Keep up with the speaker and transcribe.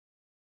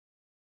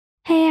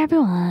Hey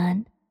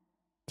everyone!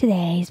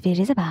 Today's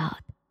video is about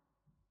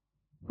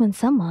when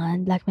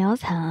someone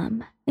blackmails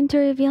him into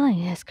revealing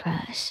his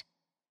crush.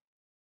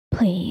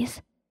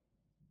 Please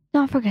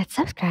don't forget to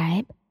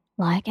subscribe,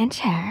 like, and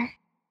share.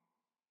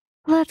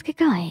 Let's get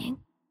going.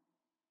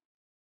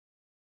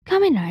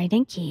 Kaminari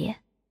Denki.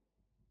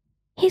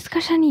 His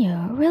crush on you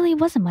really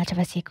wasn't much of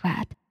a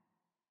secret.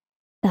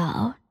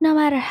 Though, no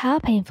matter how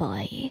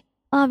painfully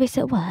obvious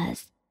it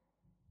was,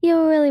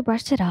 you really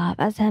brushed it off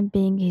as him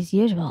being his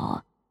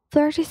usual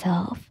flirty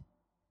self.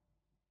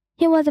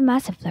 He was a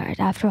massive flirt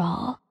after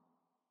all.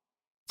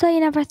 So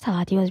you never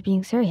thought he was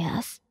being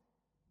serious,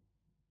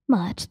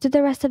 much to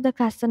the rest of the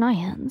class'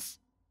 annoyance.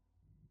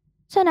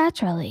 So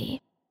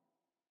naturally,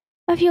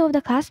 a few of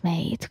the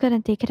classmates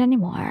couldn't take it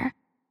anymore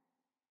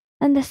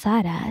and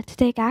decided to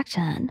take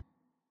action.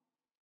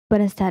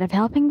 But instead of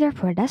helping their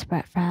poor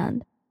desperate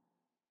friend,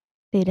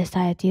 they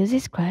decided to use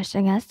his crush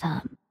against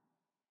him.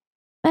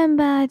 And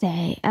by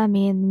they, I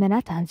mean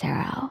Mineta and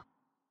Zero.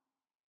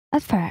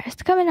 At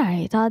first,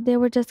 Kaminari thought they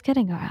were just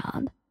kidding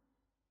around,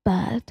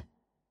 but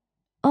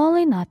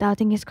only not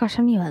doubting his crush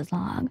on you as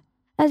long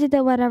as he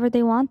did whatever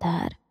they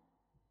wanted.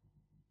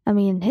 I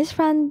mean, his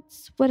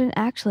friends wouldn't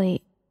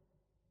actually.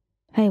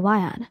 Hey,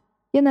 Wyan,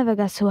 you never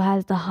guess who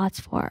has the hots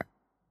for.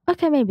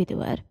 Okay, maybe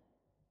do it.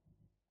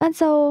 And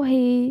so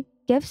he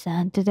gives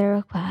in to their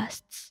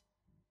requests.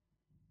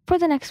 For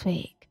the next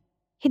week,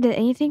 he did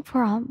anything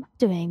for them,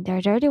 doing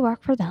their dirty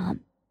work for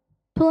them,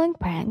 pulling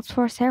pranks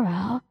for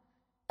Sarah,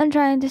 and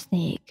trying to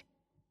sneak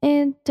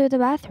into the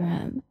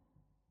bathroom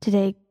to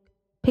take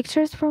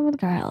pictures from the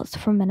girls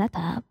from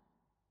Mineta.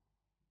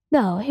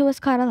 Though he was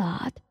caught a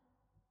lot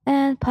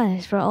and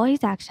punished for all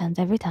his actions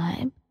every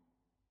time.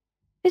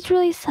 It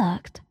really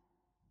sucked.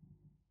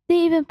 They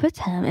even put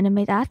him in a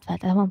maid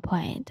outfit at one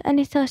point, and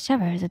he still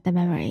shivers at the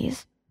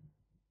memories.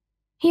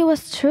 He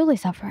was truly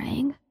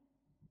suffering.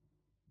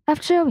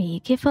 After a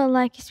week, he felt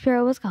like his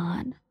spirit was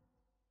gone.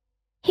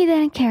 He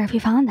didn't care if he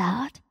found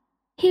out.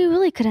 He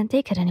really couldn't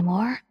take it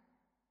anymore.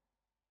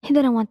 He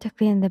didn't want to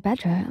clean the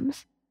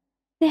bedrooms.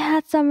 They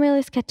had some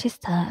really sketchy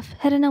stuff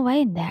hidden away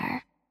in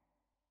there.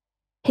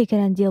 He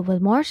couldn't deal with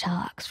more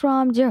shocks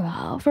from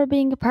Jiro for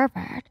being a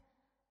pervert,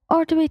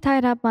 or to be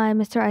tied up by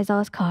Mr.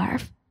 Aizawa's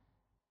scarf.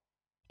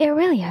 It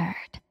really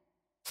hurt.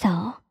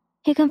 So,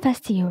 he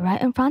confessed to you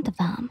right in front of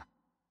them.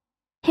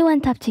 He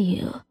went up to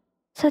you,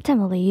 so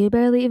timidly you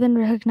barely even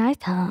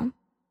recognized him.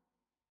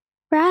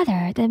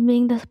 Rather than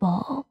being the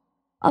ball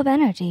of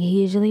energy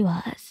he usually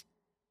was.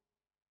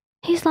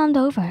 He slumped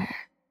over,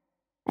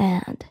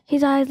 and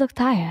his eyes looked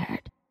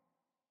tired.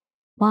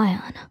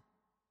 Wyan.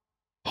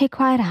 He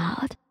cried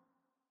out,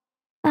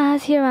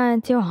 as he ran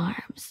into your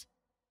arms.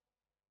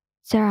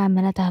 Sarah and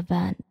Mineta have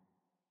been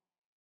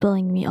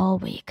bullying me all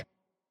week.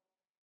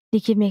 They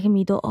keep making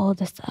me do all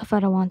the stuff I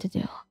don't want to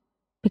do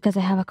because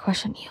I have a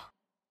crush on you.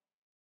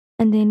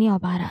 And they knew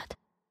about it.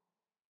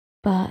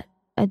 But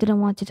I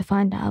didn't want you to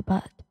find out,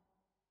 but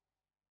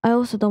I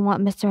also don't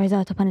want Mr.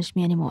 Aizawa to punish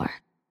me anymore.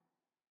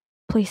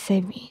 Please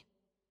save me.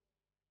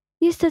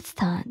 You stood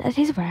stunned at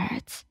his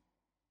words,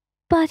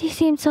 but he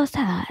seemed so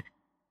sad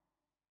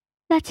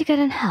that you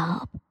couldn't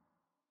help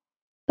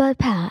but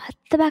pat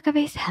the back of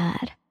his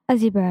head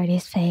as he buried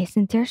his face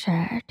into your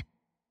shirt.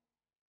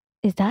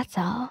 Is that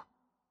so?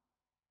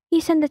 He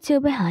sent the two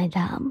behind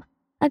them,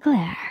 a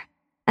glare,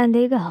 and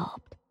they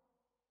gulped.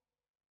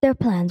 Their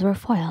plans were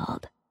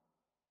foiled.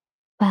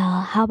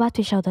 Well, how about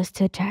we show those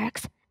two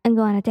jerks and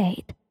go on a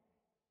date?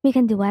 We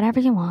can do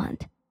whatever you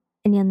want,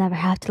 and you'll never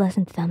have to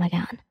listen to them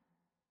again.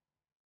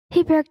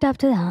 He perked up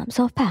to them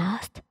so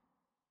fast.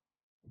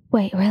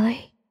 Wait,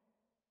 really?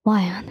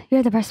 Wyan,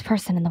 you're the best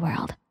person in the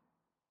world.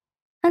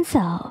 And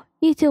so,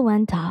 you two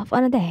went off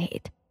on a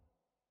date.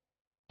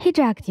 He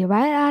dragged you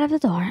right out of the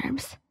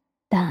dorms,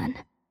 then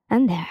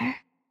and there,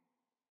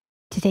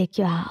 to take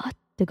you out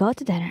to go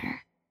to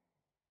dinner.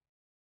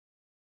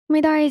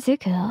 Midori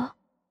Zuko.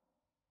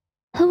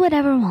 Who would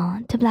ever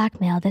want to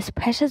blackmail this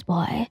precious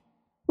boy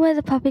with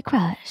a puppy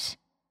crush?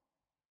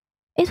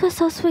 It was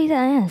so sweet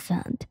and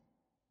innocent.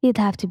 You'd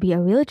have to be a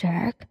real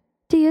jerk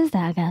to use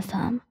that against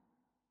him.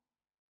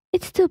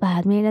 It's too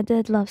bad Mina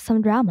did love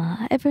some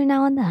drama every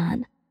now and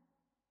then.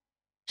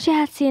 She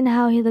had seen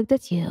how he looked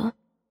at you,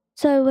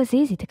 so it was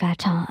easy to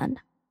catch on.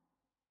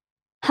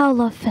 How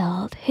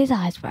love-filled his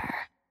eyes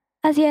were,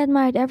 as he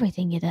admired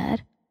everything you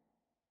did.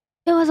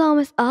 It was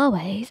almost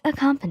always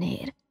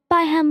accompanied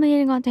by him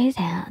leaning onto his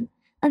hand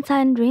and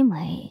sighing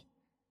dreamily.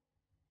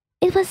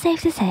 It was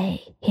safe to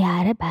say he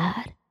had it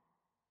bad.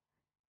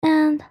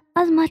 And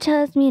as much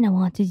as Mina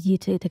wanted you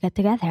two to get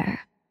together,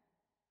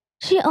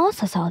 she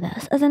also saw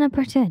this as an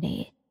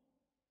opportunity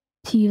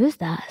to use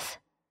this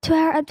to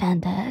her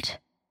advantage.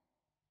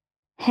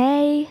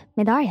 Hey,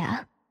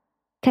 Midoriya,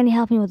 can you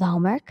help me with the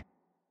homework?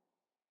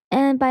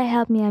 And by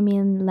help me, I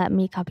mean let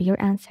me copy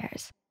your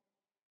answers.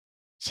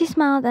 She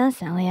smiled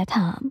innocently at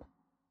him.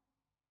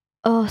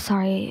 Oh,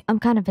 sorry, I'm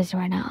kind of busy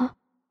right now.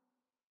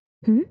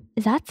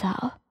 Is that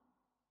so?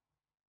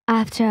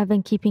 After I've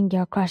been keeping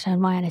your crush on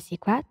Wyan a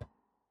secret?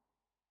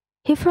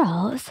 He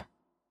froze.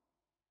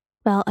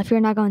 Well, if you're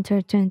not going to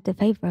return the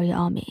favor you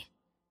owe me,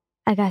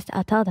 I guess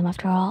I'll tell them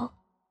after all.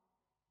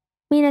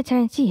 Mina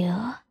turned to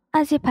you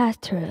as you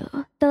passed through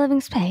the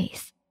living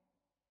space.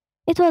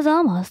 It was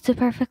almost too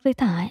perfectly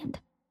timed.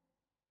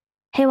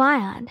 Hey,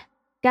 Mayan,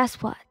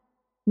 guess what?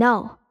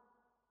 No.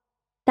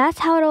 That's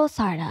how it all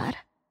started.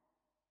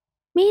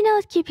 Mina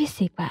would keep his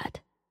secret,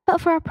 but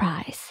for a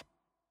price.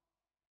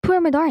 Poor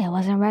Midoriya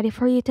wasn't ready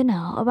for you to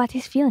know about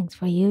his feelings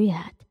for you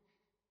yet,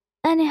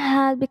 and he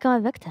had become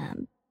a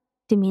victim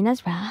to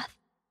Mina's wrath.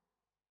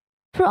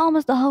 For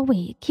almost the whole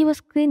week, he was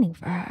cleaning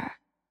for her,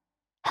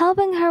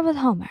 helping her with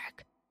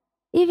homework,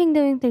 even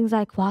doing things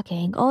like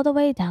walking all the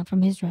way down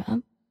from his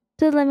room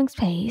to the living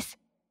space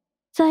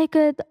so he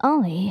could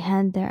only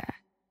hand her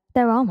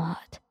the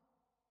remote.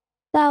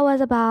 That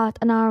was about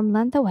an arm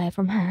length away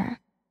from her.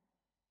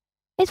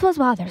 It was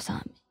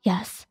bothersome,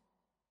 yes,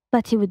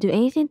 but he would do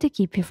anything to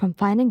keep you from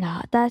finding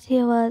out that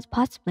he was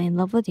possibly in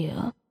love with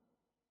you.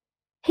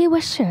 He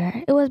was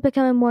sure it was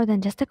becoming more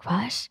than just a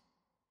crush,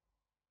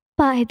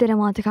 but he didn't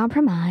want to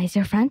compromise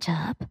your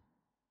friendship.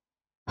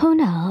 Who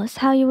knows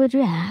how you would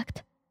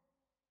react?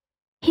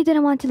 He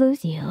didn't want to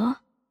lose you,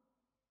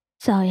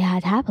 so he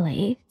had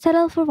happily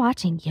settled for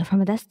watching you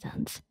from a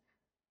distance,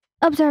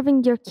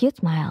 observing your cute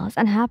smiles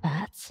and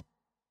habits.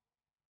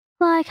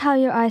 Like how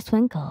your eyes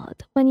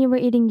twinkled when you were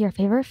eating your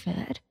favorite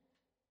food,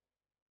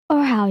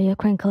 or how you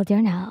crinkled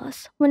your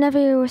nose whenever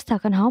you were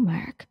stuck on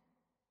homework.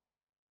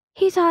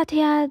 He thought he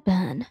had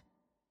been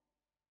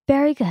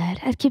very good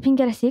at keeping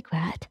it a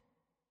secret,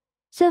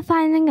 so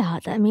finding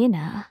out that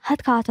Mina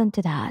had caught on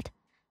to that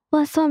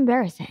was so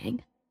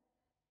embarrassing.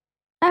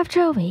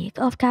 After a week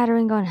of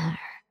catering on her,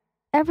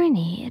 every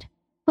need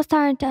was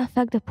starting to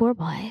affect the poor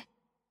boy.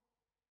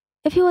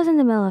 If he was in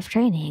the middle of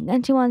training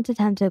and she wanted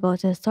him to go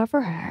to the store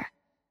for her,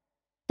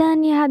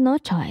 then he had no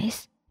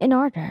choice in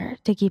order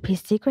to keep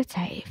his secret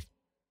safe.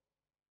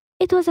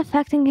 It was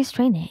affecting his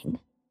training,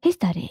 his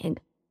studying,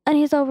 and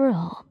his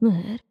overall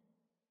mood.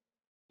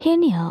 He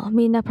knew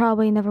Mina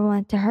probably never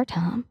wanted to hurt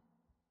him.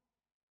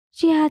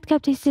 She had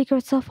kept his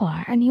secret so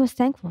far, and he was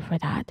thankful for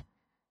that.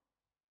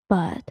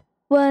 But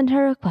when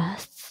her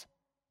requests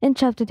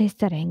interrupted his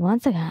studying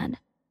once again,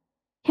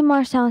 he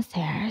marched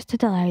downstairs to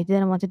tell her he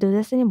didn't want to do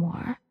this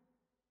anymore.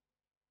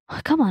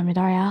 Oh, come on,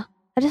 Midoriya.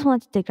 I just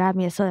wanted to grab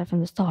me a soda from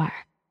the store.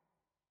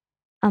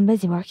 I'm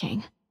busy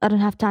working. I don't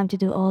have time to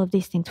do all of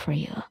these things for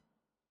you,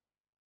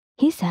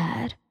 he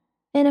said,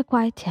 in a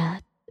quiet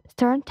yet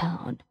stern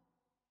tone.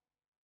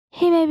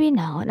 He may be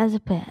known as a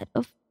bit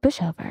of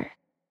pushover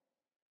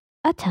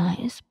at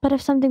times, but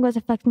if something was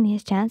affecting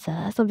his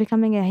chances of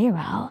becoming a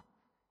hero,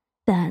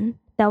 then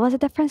that was a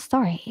different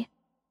story.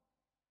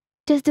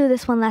 Just do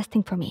this one last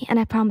thing for me, and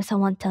I promise I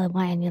won't tell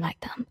Ryan you like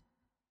them.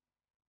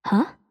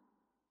 Huh?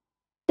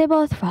 They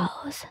both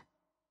rose.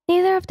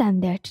 Neither of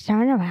them dared to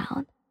turn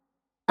around,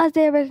 as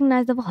they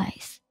recognized the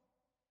voice.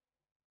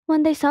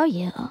 When they saw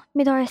you,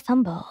 Midori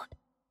stumbled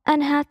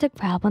and had to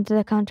grab onto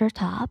the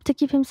countertop to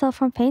keep himself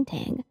from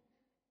fainting.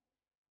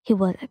 He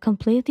was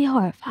completely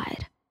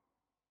horrified.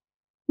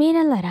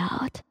 Mina let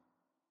out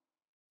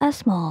a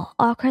small,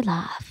 awkward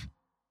laugh.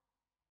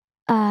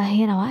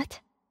 You know what?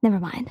 Never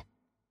mind.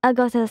 I'll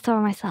go to the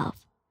store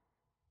myself.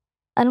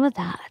 And with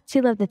that,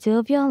 she left the two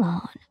of you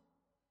alone.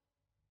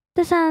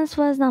 The silence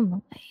was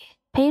numbingly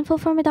painful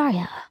for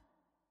Midoriya.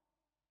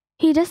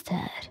 He just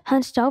stood,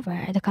 hunched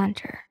over the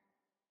counter,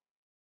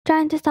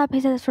 trying to stop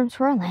his head from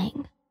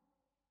swirling.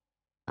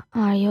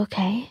 Are you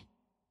okay?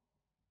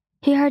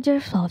 He heard your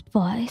soft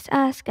voice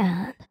ask,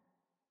 and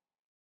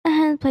a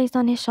hand placed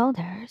on his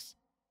shoulders.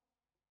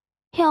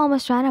 He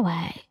almost ran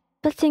away,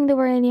 but seeing the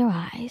worry in your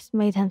eyes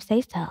made him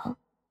stay still.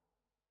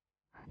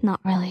 Not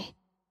really,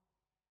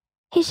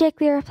 he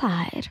shakily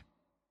replied.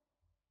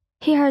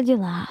 He heard you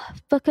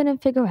laugh, but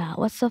couldn't figure out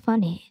what's so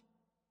funny.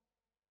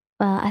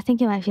 Well, I think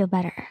you might feel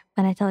better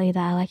when I tell you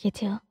that I like you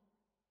too.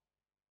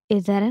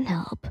 It didn't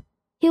help.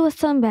 He was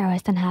so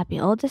embarrassed and happy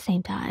all at the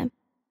same time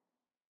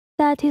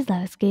that his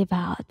legs gave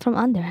out from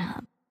under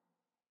him.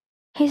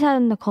 He sat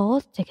on the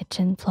cold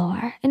kitchen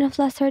floor in a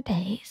flustered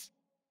daze.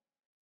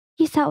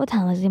 He sat with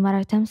him as he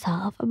muttered to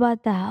himself about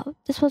how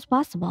this was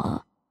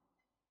possible.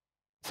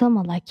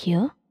 Someone like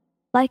you,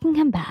 liking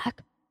him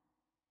back.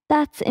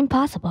 That's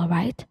impossible,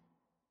 right?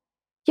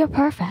 You're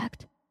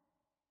perfect.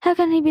 How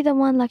can he be the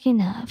one lucky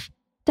enough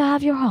to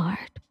have your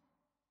heart?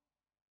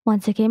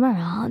 Once he came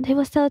around, he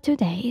was still too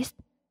dazed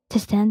to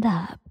stand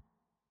up,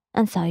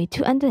 and so you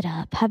two ended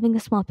up having a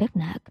small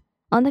picnic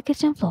on the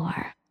kitchen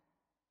floor,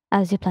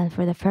 as you planned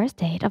for the first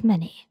date of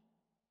many.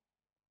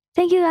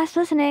 Thank you guys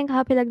for listening. I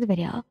hope you liked the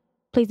video.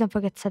 Please don't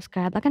forget to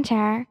subscribe, like, and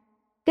share.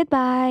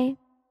 Goodbye!